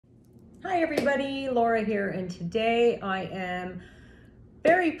Hi everybody, Laura here, and today I am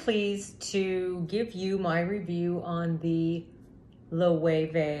very pleased to give you my review on the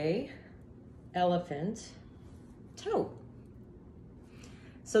Loewe elephant tote.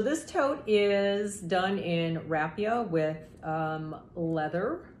 So this tote is done in raffia with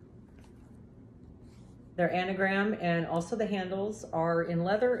leather. Their anagram and also the handles are in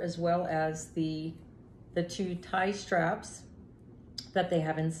leather, as well as the two tie straps that they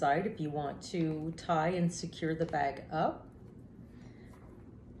have inside if you want to tie and secure the bag up.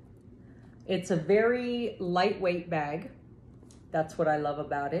 It's a very lightweight bag. That's what I love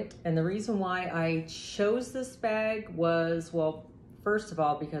about it. And the reason why I chose this bag was, well, first of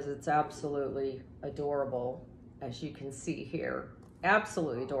all, because it's absolutely adorable, as you can see here.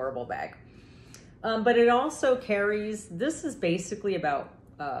 Absolutely adorable bag. But it also carries, this is basically about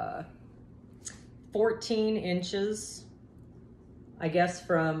 14 inches, I guess,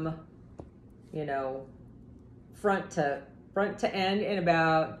 from, you know, front to end, and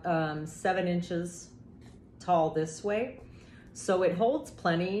about 7 inches tall this way. So it holds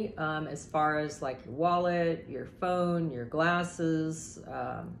plenty as far as like your wallet, your phone, your glasses,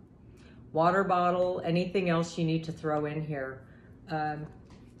 water bottle, anything else you need to throw in here.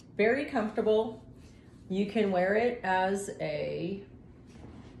 Very comfortable. You can wear it as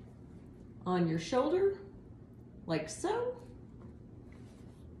on your shoulder, like so.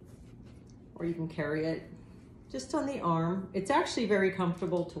 Or you can carry it just on the arm. It's actually very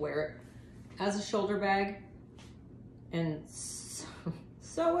comfortable to wear it as a shoulder bag, and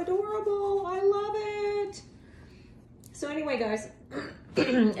so adorable. I love it. So anyway, guys,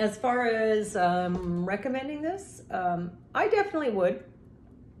 as far as recommending this, I definitely would.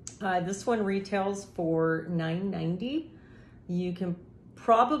 This one retails for $9.90. You can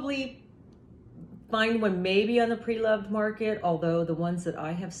probably find one maybe on the pre-loved market, although the ones that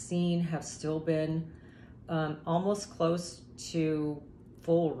I have seen have still been almost close to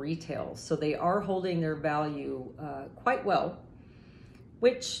full retail. So they are holding their value quite well,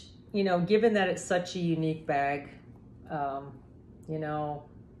 which, you know, given that it's such a unique bag, you know,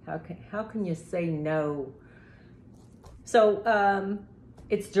 how can you say no? So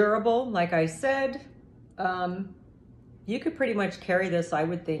it's durable, like I said. You could pretty much carry this, I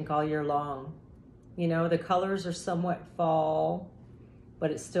would think, all year long. You know, the colors are somewhat fall,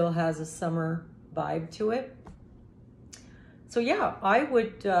 but it still has a summer vibe to it. So yeah, I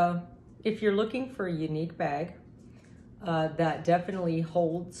would, if you're looking for a unique bag that definitely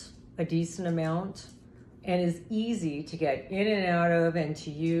holds a decent amount and is easy to get in and out of and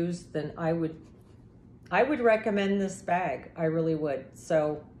to use, then I would recommend this bag. I really would.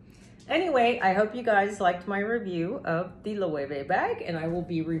 So anyway, I hope you guys liked my review of the Loewe bag, and I will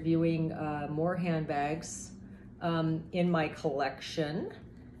be reviewing more handbags in my collection.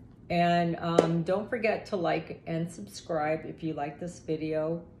 And don't forget to like and subscribe if you like this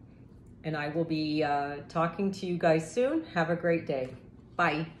video. And I will be talking to you guys soon. Have a great day.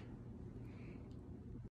 Bye.